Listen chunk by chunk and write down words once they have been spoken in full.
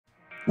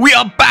We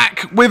are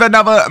back with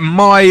another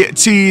My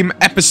Team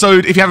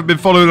episode. If you haven't been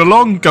following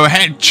along, go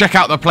ahead, check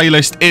out the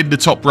playlist in the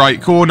top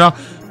right corner.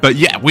 But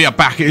yeah, we are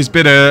back. It has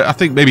been, I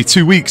think, maybe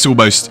 2 weeks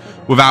almost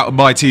without a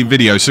My Team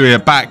video. So we are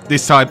back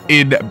this time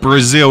in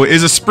Brazil. It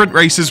is a sprint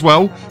race as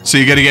well. So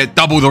you're going to get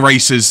double the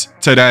races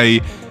today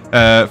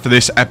for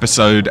this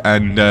episode.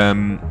 And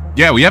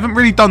yeah, we haven't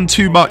really done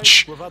too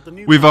much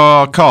with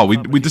our car.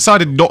 We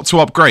decided not to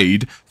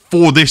upgrade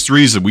for this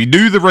reason. We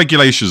knew the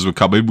regulations were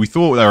coming. We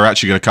thought they were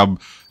actually going to come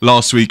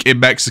last week in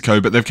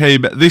Mexico, but they've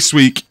came this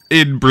week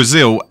in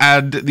Brazil,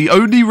 and the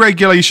only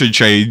regulation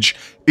change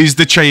is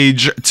the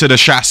change to the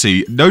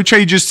chassis. No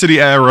changes to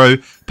the aero,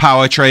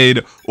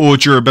 powertrain, or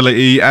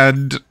durability,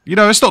 and, you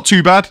know, it's not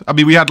too bad. I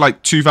mean, we had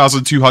like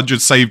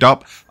 2,200 saved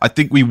up. I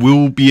think we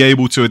will be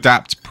able to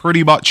adapt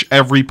pretty much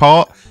every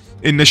part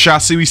in the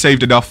chassis. We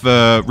saved enough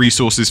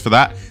resources for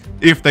that.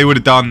 If they would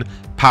have done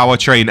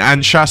powertrain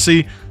and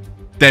chassis,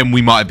 then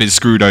we might have been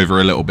screwed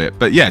over a little bit.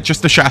 But yeah,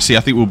 just the chassis, I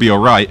think we'll be all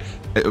right.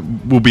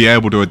 We'll be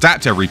able to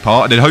adapt every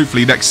part, and then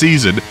hopefully next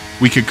season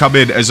we can come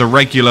in as a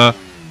regular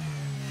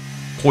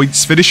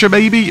points finisher,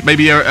 maybe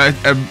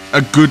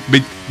a good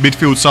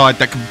midfield side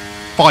that can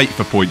fight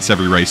for points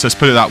every race. Let's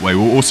put it that way.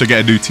 We'll also get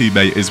a new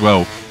teammate as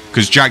well,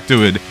 because Jack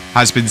Doohan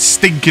has been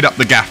stinking up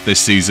the gaff this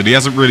season. He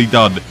hasn't really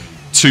done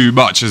too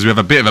much, as we have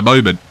a bit of a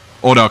moment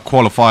on our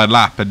qualifying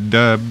lap.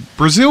 And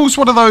Brazil's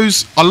one of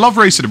those, I love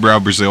racing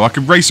around Brazil. I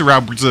can race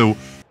around Brazil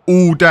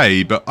all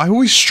day, but I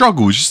always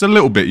struggle just a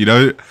little bit, you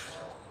know.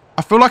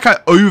 I feel like I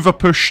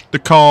over-push the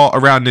car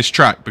around this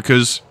track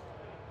because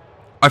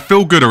I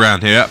feel good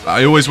around here.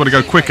 I always want to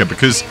go quicker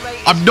because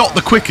I'm not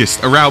the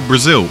quickest around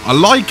Brazil. I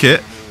like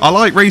it. I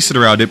like racing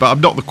around it, but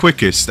I'm not the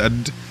quickest.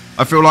 And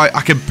I feel like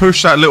I can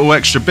push that little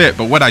extra bit.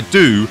 But when I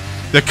do,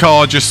 the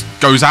car just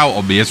goes out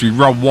on me as we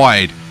run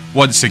wide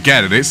once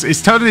again. And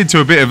it's turning into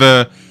a bit of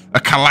a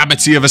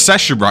calamity of a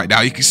session right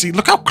now. You can see,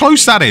 look how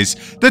close that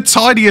is. The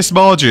tiniest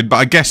margin. But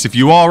I guess if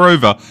you are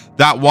over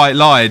that white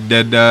line,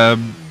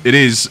 then it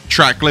is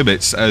track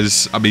limits,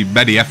 as, I mean,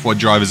 many F1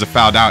 drivers have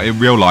found out in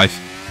real life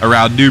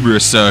around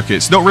numerous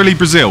circuits. Not really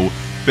Brazil,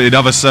 but in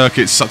other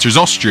circuits such as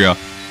Austria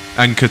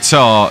and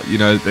Qatar, you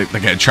know, they're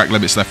getting track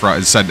limits left, right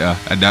and centre.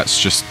 And that's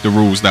just the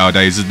rules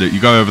nowadays, isn't it? You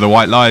go over the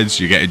white lines,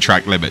 you're getting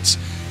track limits.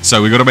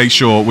 So we've got to make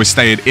sure we're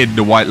staying in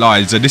the white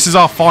lines. And this is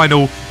our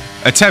final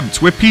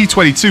attempt. We're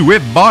P22. We're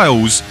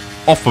miles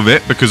off of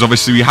it because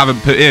obviously we haven't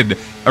put in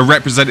a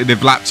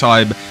representative lap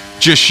time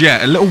just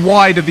yet. A little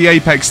wide of the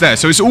apex there.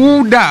 So it's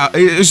all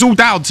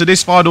down to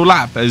this final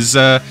lap, as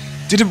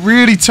didn't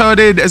really turn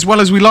in as well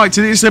as we liked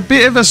it. It's a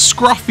bit of a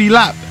scruffy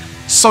lap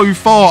so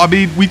far. I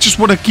mean, we just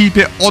want to keep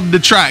it on the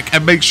track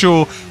and make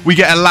sure we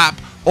get a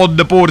lap on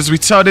the board, as we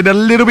turn in a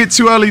little bit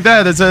too early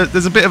there. There's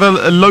a bit of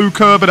a low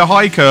curb and a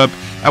high curb,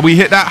 and we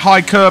hit that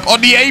high curb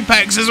on the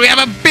apex as we have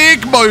a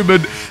big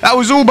moment. That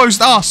was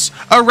almost us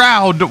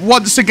around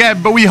once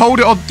again, but we hold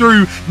it on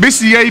through, miss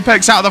the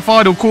apex out of the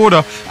final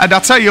corner, and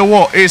I'll tell you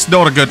what, it's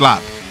not a good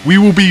lap. We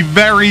will be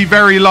very,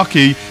 very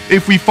lucky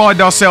if we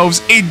find ourselves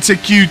into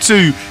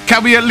Q2.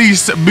 Can we at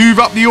least move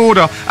up the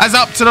order, as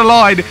up to the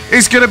line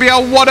it's going to be a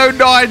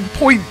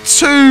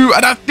 109.2,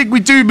 and I think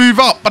we do move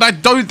up, but I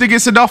don't think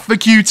it's enough for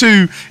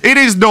Q2. It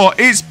is not.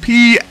 It's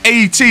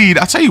P18.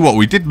 I'll tell you what,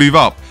 we did move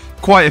up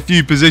quite a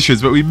few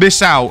positions, but we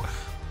miss out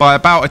by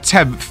about a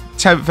tenth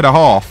and a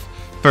half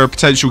for a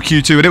potential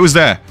Q2, and it was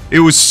there. It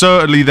was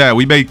certainly there.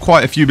 We made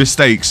quite a few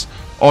mistakes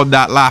on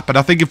that lap, and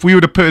I think if we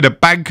would have put in a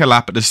banker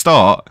lap at the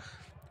start,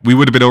 we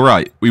would have been all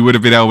right. We would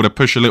have been able to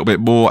push a little bit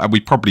more, and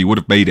we probably would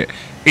have made it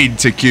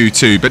into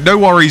Q2. But no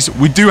worries,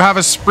 we do have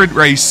a sprint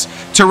race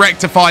to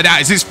rectify that,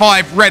 as it's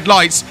 5 red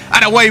lights,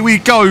 and away we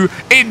go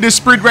in the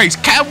sprint race.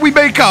 Can we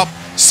make up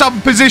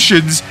some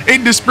positions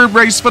in the sprint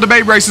race for the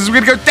main races? We're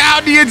going to go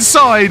down the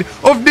inside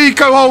of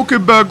Nico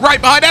Hulkenberg,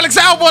 right behind Alex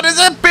Albon. There's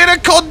a bit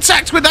of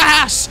contact with the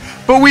Haas,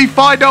 but we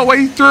find our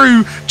way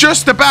through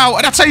just about.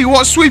 And I'll tell you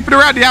what, sweeping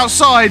around the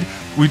outside,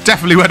 we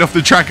definitely went off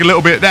the track a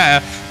little bit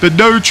there, but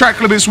no track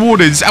limits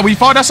warnings, and we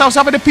find ourselves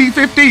having a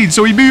P15,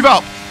 so we move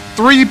up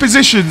 3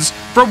 positions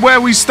from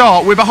where we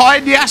start. We're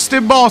behind the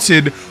Aston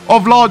Martin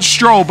of Lance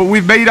Stroll, but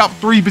we've made up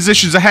 3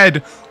 positions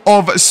ahead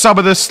of some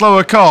of the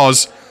slower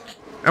cars.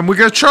 And we're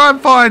going to try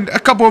and find a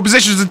couple of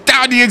positions, and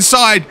down the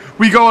inside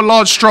we go on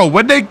Lance Stroll.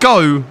 When they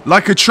go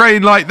like a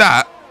train like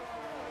that,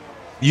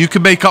 you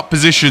can make up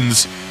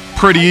positions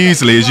pretty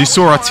easily, as you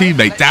saw our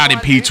teammate down in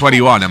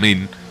P21. I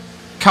mean,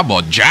 come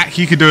on, Jack,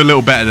 you can do a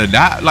little better than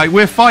that. Like,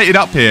 we're fighting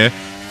up here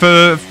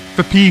for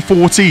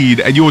P14,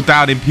 and you're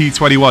down in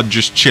P21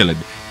 just chilling.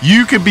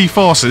 You can be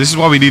faster. This is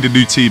why we need a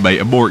new teammate,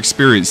 a more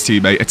experienced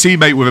teammate, a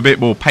teammate with a bit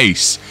more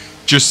pace,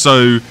 just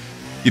so,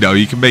 you know,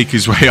 he can make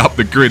his way up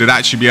the grid and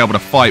actually be able to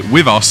fight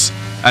with us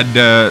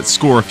and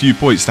score a few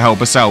points to help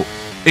us out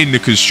in the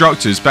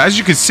constructors. But as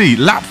you can see,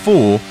 lap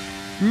 4,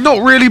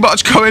 not really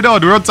much going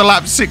on. We're on to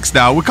lap 6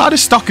 now. We're kind of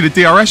stuck in a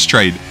DRS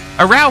train.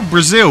 Around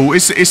Brazil,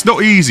 it's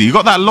not easy. You've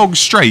got that long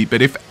straight,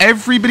 but if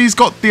everybody's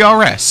got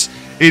DRS,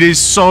 it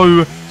is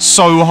so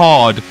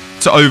hard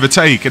to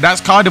overtake. And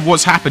that's kind of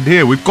what's happened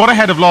here. We've got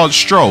ahead of Lance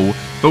Stroll,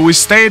 but we're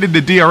staying in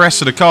the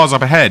DRS of the cars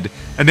up ahead.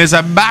 And there's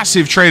a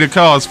massive train of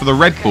cars for the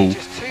Red Bull.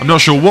 I'm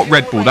not sure what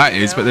Red Bull that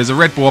is, but there's a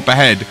Red Bull up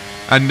ahead.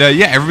 And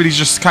yeah, everybody's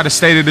just kind of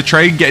staying in the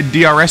train, getting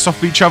DRS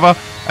off each other,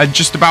 and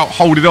just about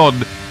holding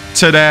on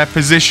to their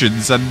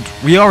positions. And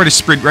we are in a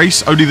sprint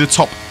race. Only the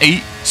top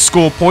 8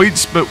 score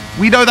points, but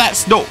we know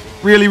that's not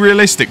really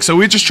realistic. So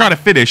we're just trying to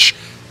finish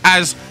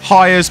as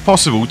high as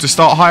possible to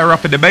start higher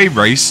up in the main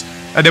race,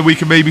 and then we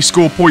can maybe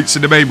score points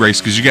in the main race,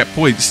 because you get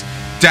points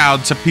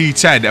down to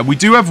P10. And we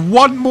do have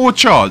one more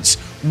chance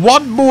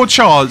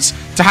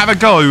to have a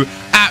go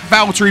at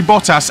Valtteri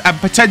Bottas and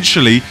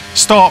potentially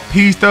start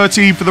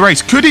P13 for the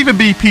race. Could even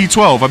be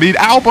P12. I mean,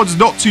 Albon's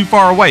not too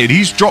far away, and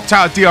he's dropped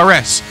out of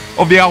DRS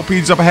of the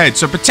Alpines up ahead.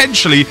 So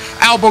potentially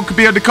Albon could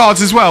be on the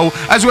cards as well,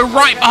 as we're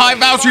right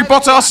behind Valtteri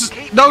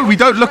Bottas. No, we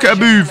don't look at a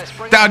move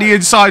down the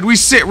inside. We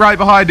sit right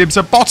behind him.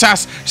 So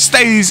Bottas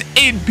stays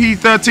in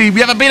P13. We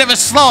have a bit of a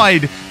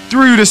slide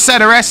through the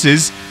center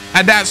S's,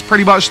 and that's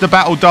pretty much the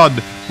battle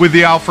done with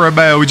the Alfa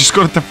Romeo. We just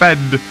got to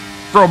defend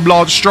from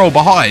Lance Stroll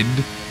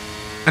behind,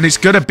 and it's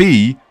going to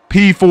be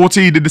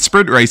P14 in the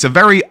sprint race. A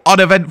very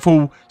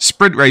uneventful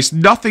sprint race.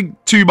 Nothing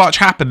too much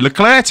happened.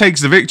 Leclerc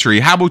takes the victory.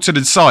 Hamilton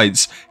and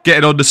Sainz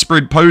getting on the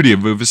sprint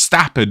podium with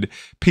Verstappen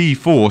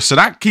P4. So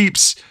that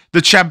keeps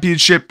the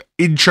championship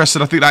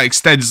interesting. I think that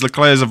extends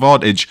Leclerc's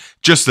advantage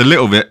just a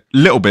little bit.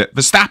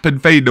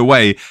 Verstappen fading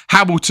away.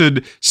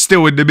 Hamilton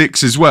still in the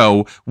mix as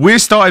well. We're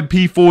starting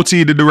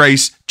P14 in the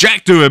race.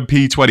 Jack doing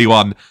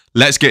P21.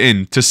 Let's get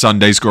into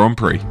Sunday's Grand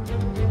Prix.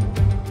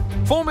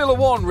 Formula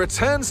One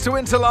returns to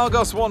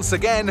Interlagos once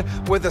again,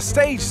 with the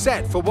stage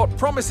set for what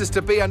promises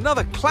to be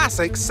another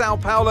classic Sao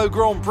Paulo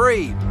Grand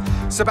Prix.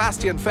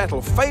 Sebastian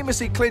Vettel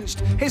famously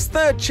clinched his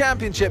 3rd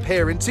championship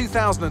here in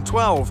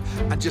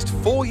 2012, and just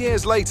 4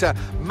 years later,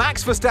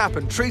 Max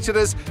Verstappen treated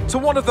us to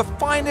one of the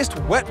finest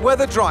wet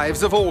weather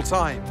drives of all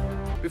time.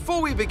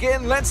 Before we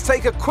begin, let's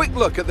take a quick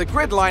look at the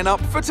grid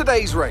lineup for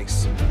today's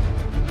race.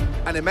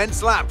 An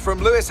immense lap from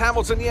Lewis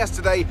Hamilton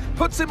yesterday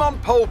puts him on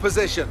pole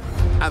position,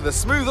 and the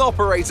smooth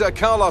operator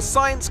Carlos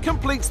Sainz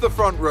completes the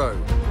front row.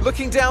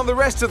 Looking down the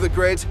rest of the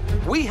grid,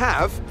 we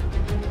have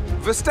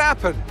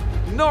Verstappen,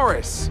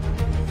 Norris,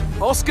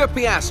 Oscar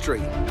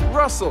Piastri,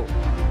 Russell,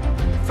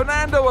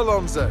 Fernando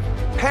Alonso,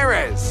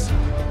 Perez,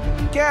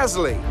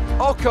 Gasly,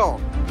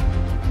 Ocon,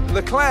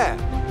 Leclerc,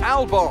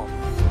 Albon,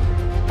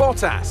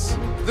 Bottas,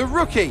 the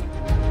rookie,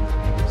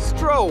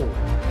 Stroll,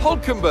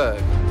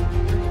 Hülkenberg,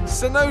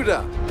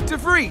 Tsunoda, De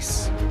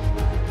Vries,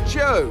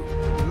 Joe,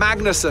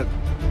 Magnussen,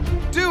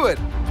 Doohan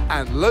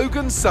and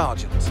Logan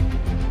Sargent.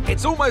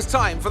 It's almost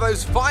time for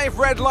those 5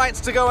 red lights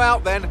to go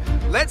out then.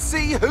 Let's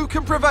see who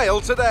can prevail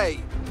today.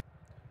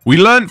 We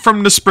learned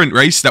from the sprint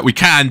race that we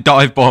can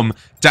dive bomb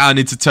down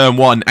into turn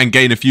 1 and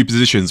gain a few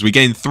positions. We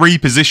gained 3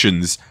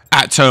 positions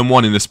at turn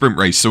 1 in the sprint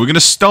race. So we're going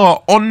to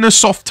start on the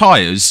soft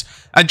tyres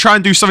and try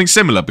and do something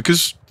similar,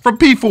 because from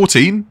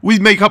P14, we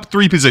make up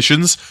 3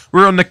 positions.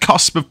 We're on the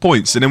cusp of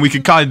points, and then we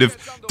can kind of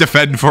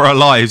defend for our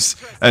lives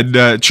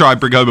and try and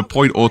bring home a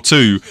point or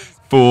 2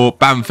 for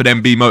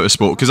BamfordMB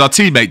Motorsport, because our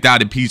teammate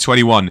down in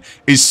P21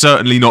 is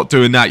certainly not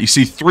doing that. You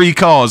see 3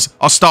 cars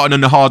are starting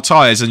on the hard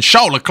tyres, and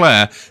Charles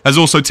Leclerc has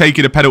also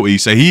taken a penalty,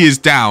 so he is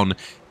down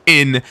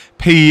in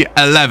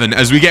P11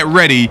 as we get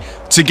ready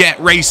to get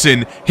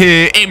racing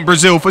here in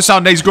Brazil for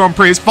Sunday's Grand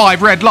Prix. It's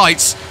 5 red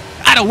lights.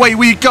 And away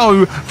we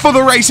go for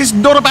the race. It's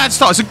not a bad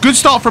start. It's a good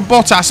start from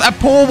Bottas. A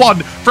poor one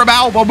from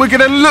Albon. We're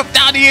going to look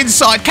down the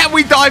inside. Can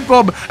we dive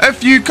bomb a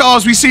few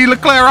cars? We see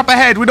Leclerc up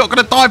ahead. We're not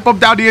going to dive bomb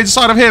down the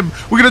inside of him.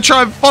 We're going to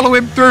try and follow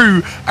him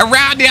through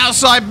around the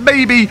outside,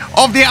 maybe,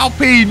 of the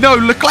Alpine. No,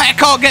 Leclerc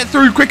can't get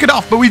through quick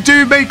enough, but we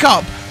do make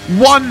up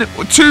 1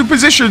 or 2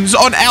 positions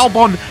on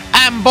Albon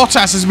and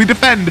Bottas as we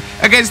defend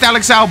against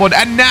Alex Albon.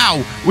 And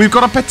now we've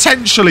got to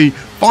potentially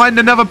find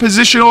another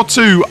position or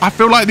 2. I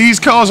feel like these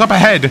cars up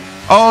ahead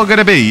are going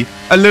to be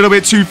a little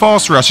bit too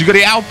fast for us. You've got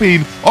the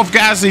Alpine of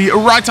Gasly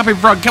right up in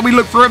front. Can we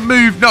look for a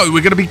move? No,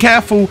 we're going to be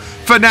careful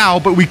for now,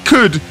 but we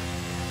could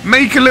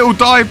make a little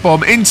dive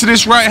bomb into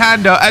this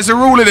right-hander as they're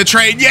all in a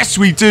train. Yes,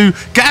 we do.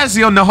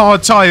 Gasly on the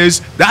hard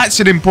tyres. That's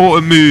an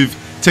important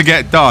move to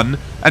get done.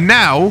 And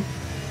now,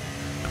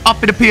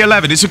 up in the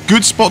P11, it's a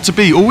good spot to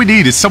be. All we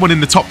need is someone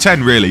in the top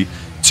 10, really,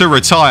 to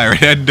retire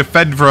and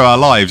defend for our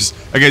lives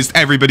against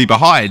everybody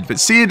behind. But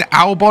seeing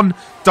Albon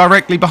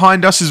directly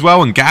behind us as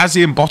well, and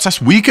Gasly and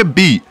Bottas, we can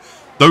beat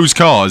those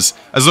cars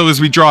as long as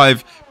we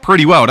drive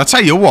pretty well. And I'll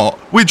tell you what,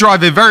 we're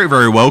driving very,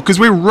 very well because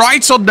we're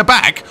right on the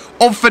back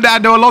of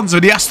Fernando Alonso,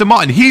 the Aston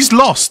Martin. He's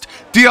lost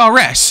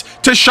DRS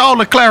to Charles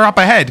Leclerc up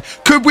ahead.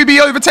 Could we be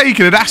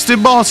overtaken at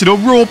Aston Martin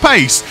on raw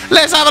pace?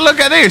 Let's have a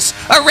look at this.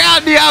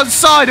 Around the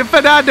outside of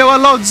Fernando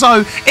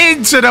Alonso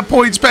into the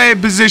points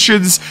paying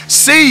positions.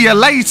 See you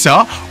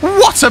later.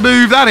 What a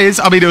move that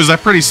is. I mean, it was a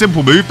pretty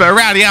simple move, but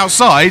around the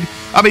outside,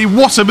 I mean,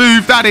 what a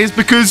move that is,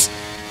 because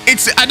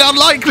it's an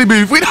unlikely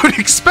move. We don't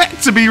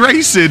expect to be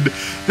racing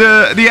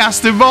the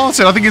Aston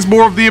Martin. I think it's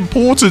more of the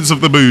importance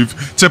of the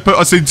move to put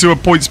us into a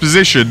points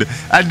position.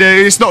 And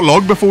it's not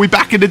long before we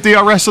back into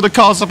DRS on the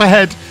cars up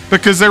ahead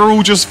because they're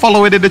all just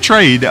following in the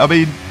train. I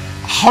mean,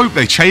 I hope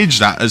they change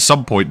that at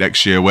some point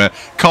next year where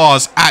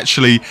cars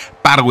actually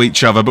battle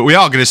each other. But we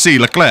are going to see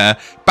Leclerc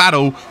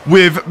battle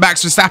with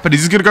Max Verstappen.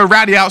 He's going to go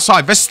round the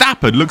outside.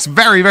 Verstappen looks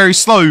very, very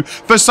slow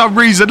for some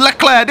reason.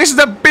 Leclerc, this is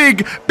a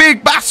big,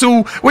 big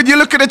battle when you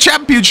look at the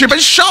championship.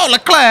 And Charles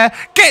Leclerc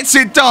gets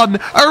it done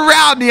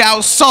around the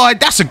outside.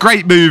 That's a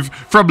great move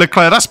from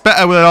Leclerc. That's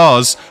better than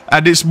ours.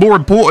 And it's more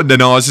important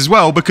than ours as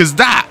well because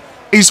that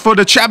is for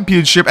the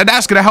championship, and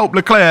that's going to help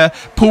Leclerc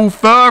pull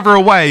further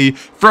away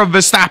from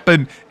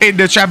Verstappen in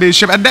the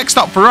championship. And next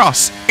up for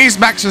us is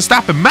Max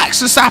Verstappen.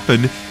 Max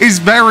Verstappen is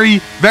very,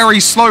 very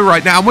slow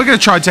right now, and we're going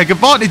to try and take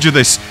advantage of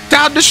this.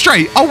 Down the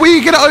straight, are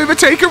we going to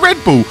overtake a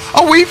Red Bull?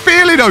 Are we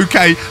feeling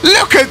okay?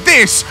 Look at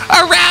this,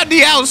 around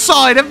the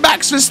outside of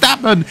Max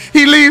Verstappen.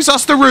 He leaves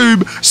us the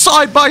room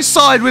side by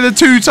side with a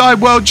two-time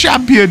world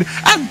champion,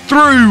 and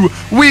through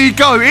we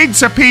go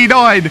into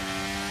P9.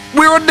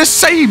 We're on the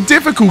same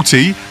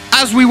difficulty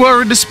as we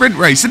were in the sprint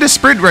race. In the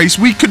sprint race,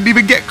 we couldn't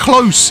even get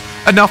close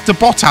enough to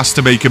Bottas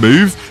to make a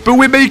move, but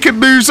we're making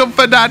moves on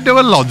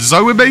Fernando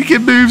Alonso. We're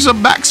making moves on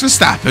Max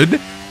Verstappen.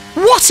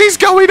 What is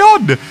going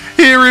on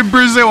here in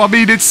Brazil? I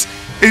mean, it's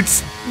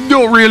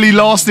not really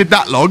lasted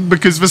that long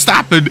because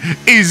Verstappen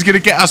is going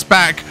to get us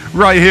back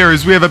right here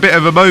as we have a bit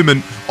of a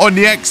moment on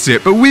the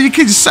exit. But we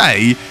can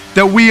say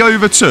that we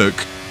overtook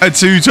a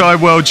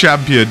two-time world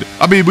champion.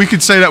 I mean, we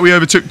could say that we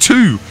overtook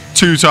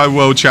two-time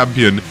world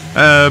champion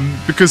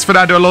because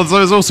Fernando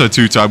Alonso is also a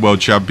two-time world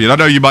champion. I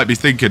know you might be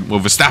thinking, well,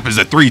 Verstappen's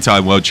a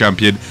three-time world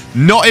champion.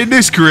 Not in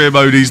this career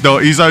mode, he's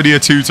not. He's only a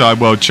two-time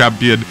world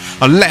champion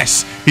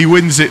unless he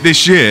wins it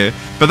this year.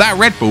 But that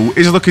Red Bull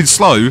is looking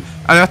slow, and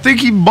I think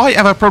he might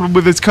have a problem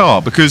with his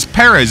car because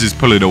Perez is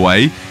pulling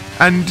away.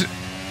 And,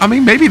 I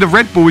mean, maybe the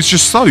Red Bull is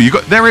just slow.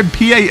 They're in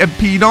P8 and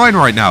P9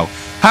 right now.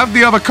 Have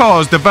the other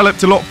cars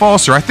developed a lot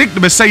faster? I think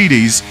the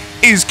Mercedes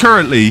is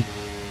currently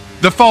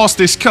the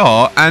fastest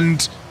car,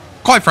 and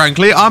quite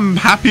frankly, I'm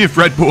happy if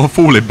Red Bull are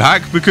falling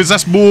back because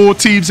that's more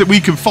teams that we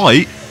can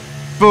fight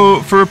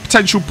for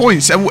potential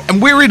points. And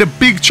we're in a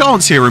big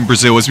chance here in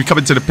Brazil as we come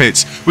into the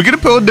pits. We're going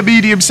to put on the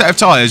medium set of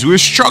tyres. We were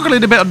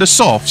struggling a bit on the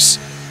softs,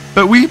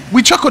 but we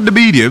chuck on the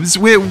mediums.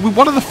 We're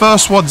one of the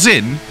first ones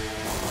in.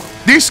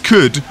 This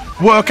could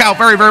work out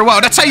very, very well.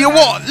 And I tell you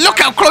what, look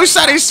how close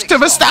that is to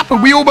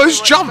Verstappen. We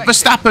almost jumped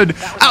Verstappen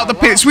out of the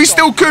pits. We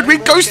still could. We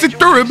ghosted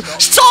through him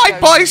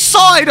side by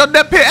side on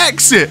the pit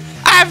exit.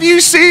 Have you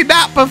seen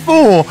that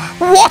before?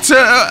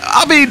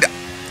 I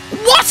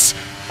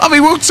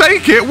mean, we'll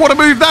take it. What a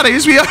move that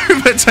is. We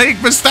overtake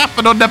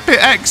Verstappen on the pit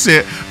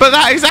exit. But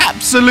that is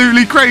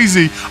absolutely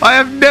crazy. I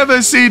have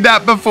never seen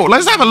that before.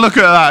 Let's have a look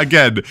at that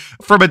again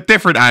from a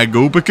different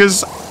angle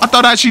because I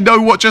don't actually know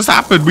what just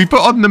happened. We put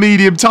on the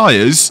medium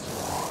tyres.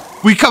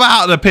 We come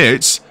out of the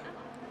pits.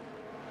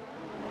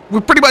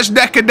 We're pretty much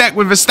neck and neck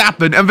with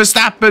Verstappen. And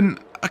Verstappen,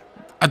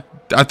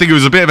 I think it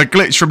was a bit of a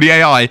glitch from the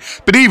AI.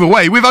 But either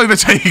way, we've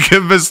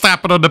overtaken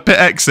Verstappen on the pit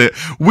exit.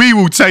 We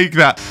will take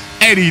that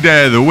any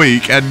day of the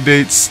week. And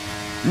it's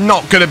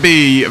not going to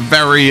be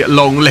very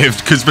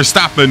long-lived because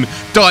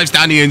Verstappen dives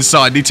down the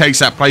inside and he takes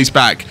that place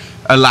back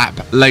a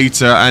lap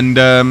later. And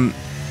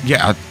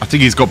yeah, I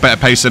think he's got better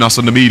pace than us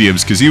on the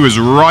mediums because he was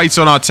right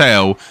on our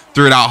tail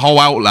through that whole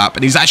outlap,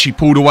 and he's actually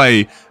pulled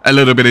away a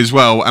little bit as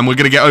well, and we're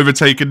going to get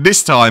overtaken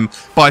this time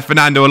by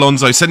Fernando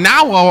Alonso. So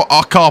now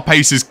our car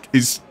pace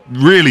is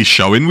really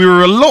showing. We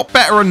were a lot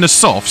better on the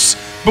softs,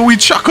 but we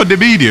chuck on the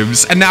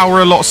mediums, and now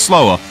we're a lot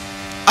slower.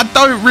 I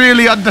don't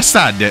really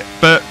understand it,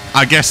 but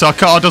I guess our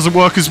car doesn't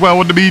work as well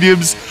on the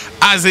mediums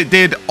as it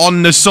did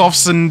on the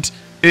softs, and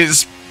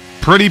it's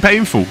pretty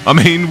painful. I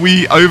mean,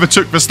 we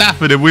overtook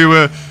Verstappen, and we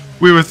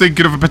were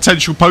thinking of a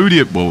potential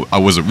podium. Well, I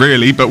wasn't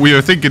really, but we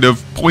were thinking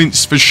of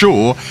points for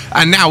sure.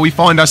 And now we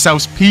find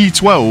ourselves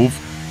P12.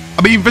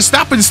 I mean,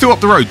 Verstappen's still up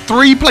the road,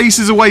 3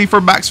 places away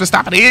from Max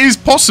Verstappen. It is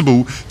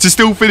possible to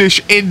still finish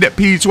in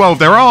P12.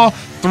 There are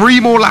 3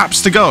 more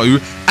laps to go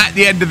at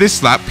the end of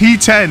this lap.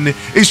 P10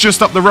 is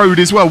just up the road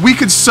as well. We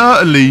could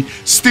certainly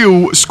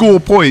still score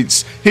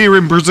points here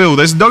in Brazil.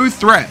 There's no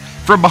threat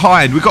from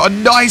behind. We've got a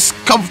nice,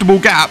 comfortable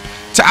gap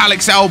to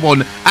Alex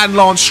Albon and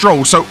Lance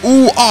Stroll. So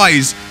all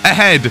eyes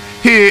ahead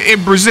here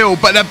in Brazil.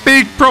 But the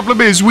big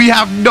problem is we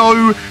have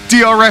no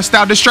DRS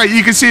down the straight.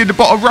 You can see in the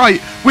bottom right,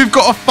 we've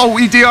got a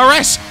faulty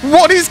DRS.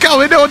 What is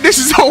going on? This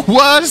is the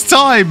worst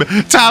time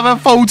to have a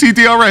faulty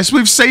DRS.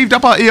 We've saved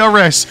up our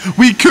ERS.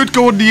 We could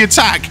go on the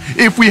attack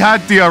if we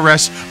had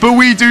DRS, but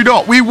we do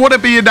not. We want to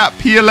be in that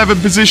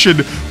P11 position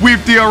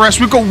with DRS.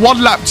 We've got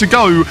 1 lap to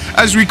go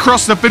as we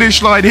cross the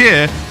finish line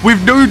here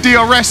with no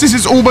DRS. This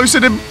is almost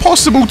an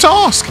impossible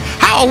task.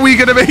 How are we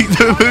going to make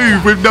the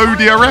move with no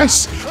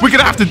DRS? We're going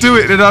to have to do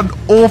it in an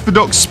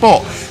unorthodox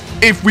spot.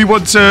 if we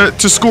want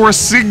to score a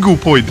single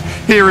point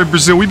here in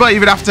Brazil. We might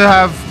even have to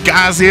have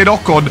Gasly and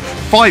Ocon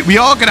fight. We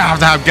are going to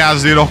have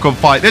Gasly and Ocon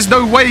fight. There's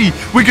no way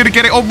we're going to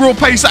get it on raw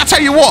pace. I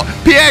tell you what,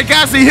 Pierre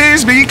Gasly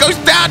hears me. He goes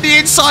down the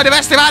inside of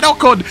Esteban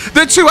Ocon.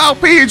 The two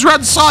Alpines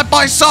run side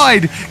by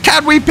side.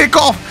 Can we pick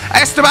off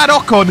Esteban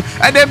Ocon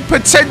and then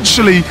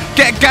potentially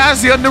get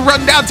Gasly on the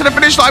run down to the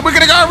finish line? We're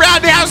going to go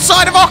around the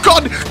outside of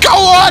Ocon. Go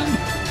on!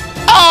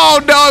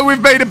 Oh no,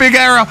 we've made a big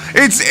error.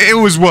 It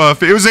was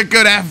worth it. It was a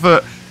good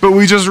effort, but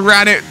we just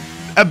ran it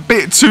a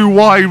bit too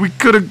wide. We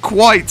couldn't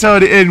quite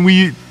turn it in.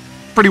 We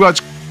pretty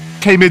much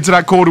came into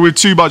that corner with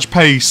too much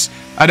pace,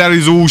 and that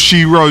is all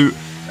she wrote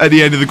at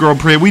the end of the Grand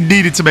Prix. We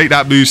needed to make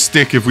that move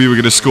stick if we were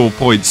going to score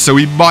points, so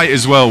we might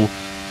as well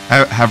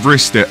have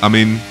risked it. I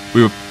mean,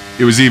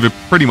 it was either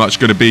pretty much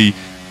going to be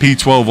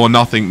P12 or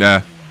nothing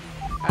there,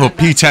 or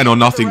P10 or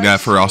nothing there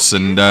for us,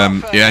 and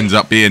it ends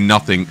up being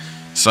nothing.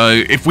 So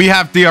if we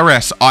have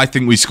DRS, I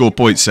think we score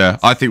points there.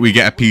 I think we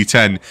get a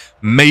P10,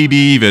 maybe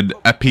even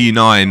a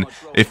P9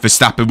 if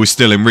Verstappen was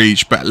still in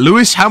reach. But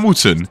Lewis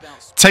Hamilton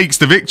takes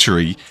the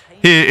victory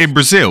here in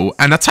Brazil,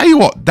 and I tell you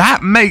what,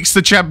 that makes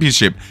the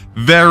championship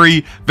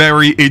very,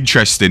 very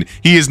interesting.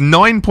 He is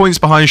 9 points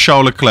behind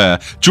Charles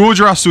Leclerc. George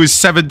Russell is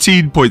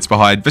 17 points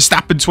behind,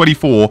 Verstappen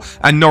 24,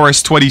 and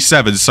Norris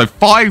 27. So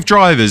 5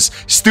 drivers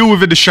still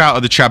within the shout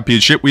of the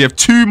championship. We have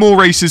 2 more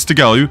races to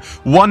go,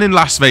 one in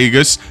Las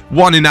Vegas,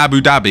 one in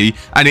Abu Dhabi,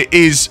 and it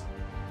is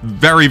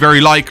very,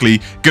 very likely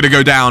going to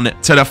go down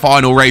to the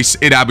final race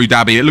in Abu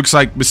Dhabi. It looks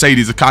like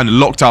Mercedes are kind of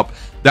locked up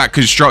that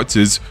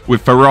constructors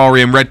with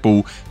Ferrari and Red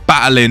Bull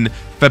battling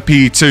for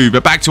P2.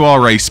 But back to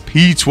our race,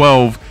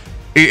 P12.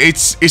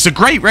 It's a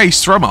great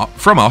race from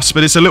us,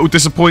 but it's a little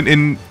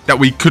disappointing that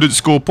we couldn't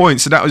score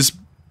points. And that was,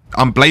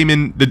 I'm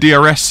blaming the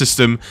DRS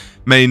system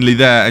mainly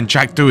there, and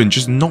Jack Doohan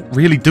just not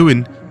really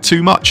doing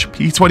too much.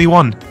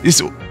 P21,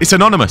 it's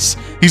anonymous.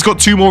 He's got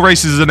 2 more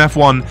races in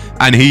F1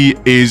 and he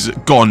is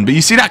gone. But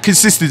you see that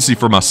consistency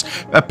from us.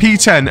 A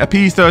P10, a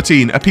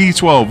P13, a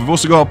P12. We've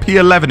also got a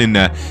P11 in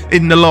there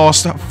in the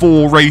last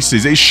 4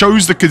 races. It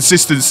shows the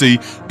consistency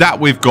that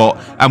we've got,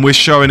 and we're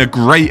showing a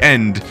great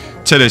end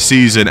to the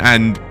season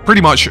and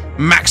pretty much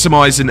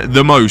maximizing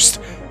the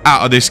most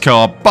out of this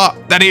car.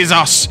 But that is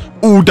us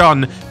all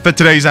done for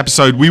today's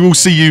episode. We will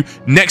see you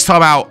next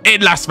time out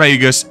in Las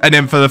Vegas, and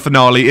then for the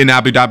finale in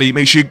Abu Dhabi.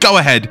 Make sure you go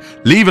ahead,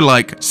 leave a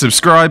like,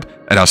 subscribe,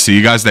 and I'll see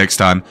you guys next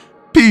time.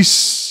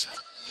 Peace.